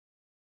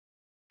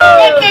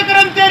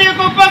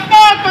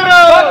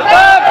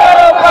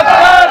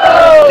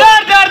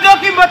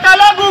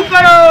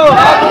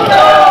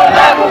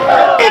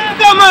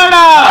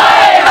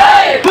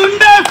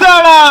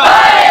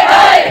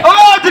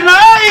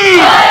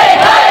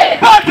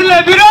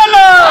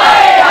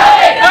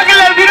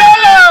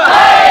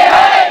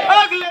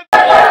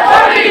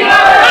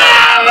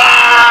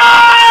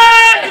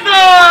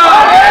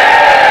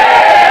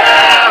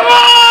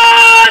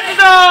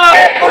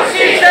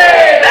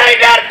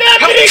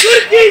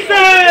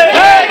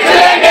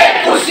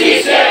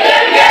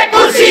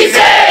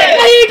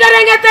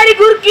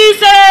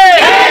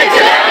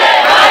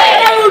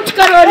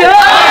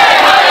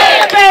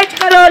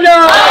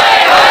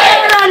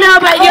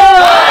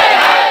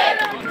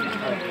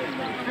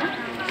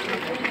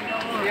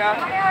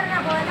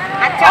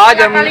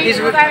आज हम इस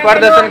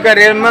प्रदर्शन कर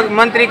रहे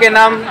मंत्री के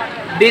नाम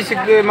डीसी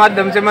के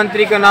माध्यम से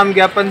मंत्री का नाम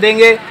ज्ञापन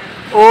देंगे।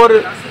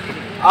 और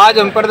आज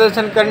हम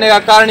प्रदर्शन करने का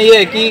कारण ये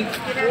है कि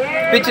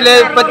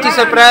पिछले 25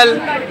 अप्रैल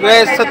व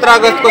 17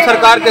 अगस्त को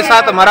सरकार के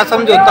साथ हमारा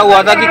समझौता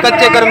हुआ था कि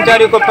कच्चे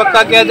कर्मचारियों को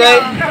पक्का किया जाए,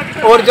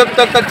 और जब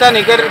तक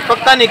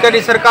पक्का नहीं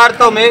करी सरकार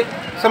तो हमें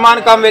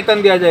समान काम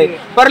वेतन दिया जाए।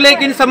 पर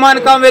लेकिन समान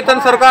काम वेतन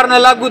सरकार ने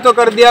लागू तो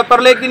कर दिया,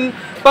 पर लेकिन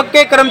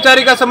पक्के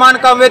कर्मचारी का समान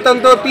काम वेतन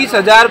तो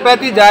 30,000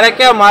 35,000 है।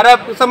 क्या हमारा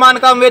समान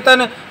काम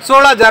वेतन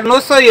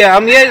 16,900 ही है?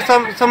 हम ये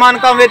समान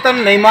काम वेतन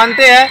नहीं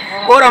मानते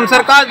हैं और हम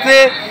सरकार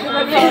से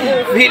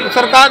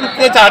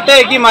चाहते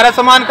हैं कि हमारा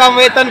समान काम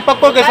वेतन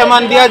पक्कों के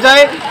समान दिया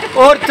जाए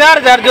और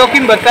 4,000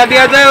 जोखिम भत्ता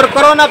दिया जाए और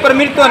कोरोना पर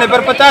मृत्यु होने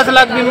पर 50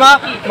 लाख बीमा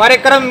हमारे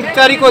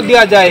कर्मचारी को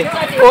दिया जाए।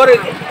 और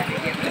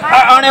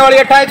आने वाली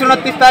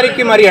 28-29 तारीख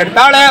की हमारी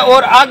हड़ताल है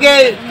और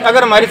आगे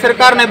अगर हमारी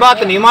सरकार ने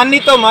बात नहीं मानी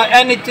तो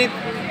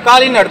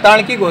अनिश्चितकालीन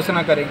हड़ताल की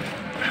घोषणा करेंगे।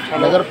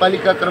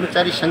 नगरपालिका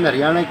कर्मचारी संघ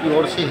हरियाणा की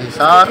ओर से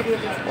हिसार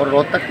और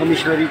रोहतक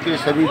कमिश्नरी के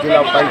सभी जिला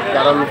उपायुक्त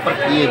कार्यालयों पर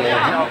किए गए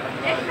हैं।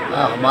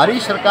 हमारी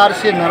सरकार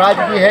से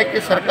नाराजगी है कि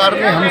सरकार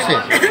ने हमसे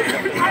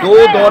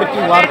 2 दौर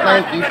की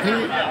वार्ताएं की थी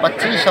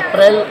 25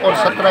 अप्रैल और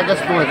 17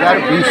 अगस्त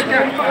 2020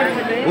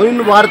 में।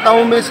 उन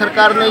वार्ताओं में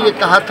सरकार ने ये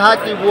कहा था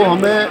कि वो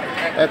हमें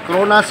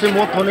कोरोना से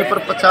मौत होने पर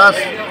 50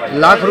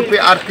 लाख रुपए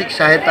आर्थिक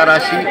सहायता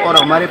राशि और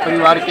हमारे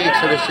परिवार के एक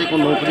सदस्य को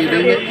नौकरी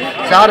देंगे,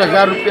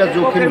 4,000 रुपया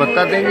जोखिम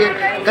भत्ता देंगे,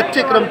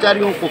 कच्चे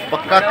कर्मचारियों को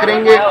पक्का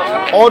करेंगे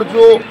और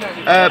जो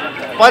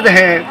पद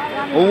हैं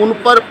उन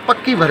पर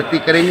पक्की भर्ती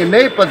करेंगे,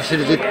 नए पद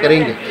सृजित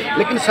करेंगे।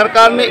 लेकिन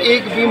सरकार ने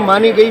एक भी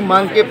मानी गई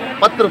मांग के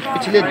पत्र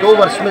पिछले 2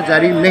 वर्ष में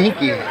जारी नहीं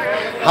किए हैं।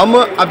 हम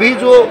अभी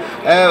जो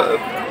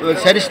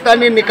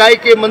शहरी निकाय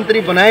के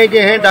मंत्री बनाए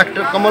गए हैं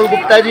डॉक्टर कमल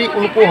गुप्ता जी,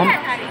 उनको हम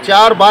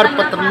 4 बार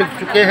पत्र लिख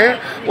चुके हैं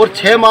और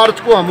 6 मार्च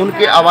को हम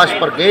उनके आवास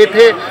पर गए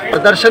थे।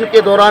 प्रदर्शन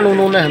के दौरान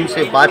उन्होंने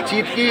हमसे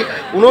बातचीत की।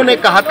 उन्होंने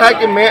कहा था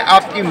कि मैं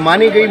आपकी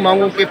मानी गई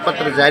मांगों के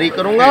पत्र जारी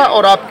करूंगा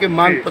और आपके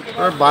मांग पत्र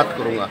पर बात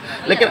करूंगा,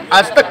 लेकिन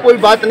आज तक कोई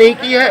बात नहीं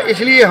की है।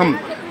 इसलिए हम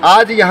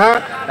आज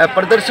यहाँ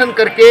प्रदर्शन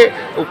करके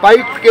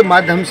उपायुक्त के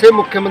माध्यम से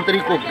मुख्यमंत्री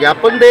को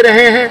ज्ञापन दे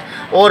रहे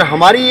हैं और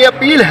हमारी ये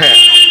अपील है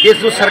कि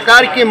जो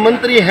सरकार के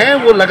मंत्री हैं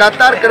वो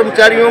लगातार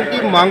कर्मचारियों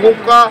की मांगों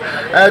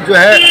का जो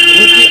है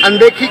उनकी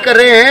अनदेखी कर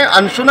रहे हैं,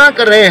 अनसुना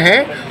कर रहे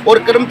हैं और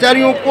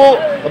कर्मचारियों को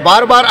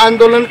बार बार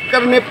आंदोलन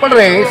करने पड़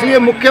रहे हैं। इसलिए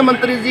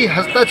मुख्यमंत्री जी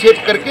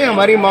हस्तक्षेप करके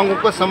हमारी मांगों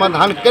का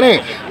समाधान करें।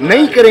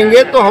 नहीं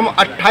करेंगे तो हम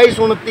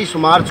 28-29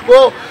 मार्च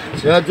को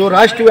जो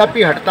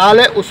राष्ट्रव्यापी हड़ताल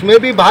है उसमें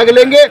भी भाग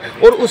लेंगे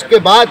और उसके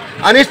बाद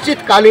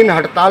अनिश्चितकालीन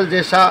हड़ताल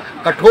जैसा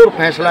कठोर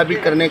फैसला भी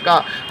करने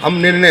का हम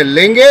निर्णय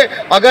लेंगे।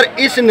 अगर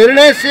इस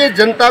निर्णय से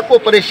जनता को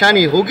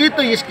परेशानी होगी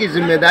तो इसकी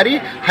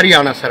जिम्मेदारी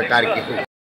हरियाणा सरकार की होगी।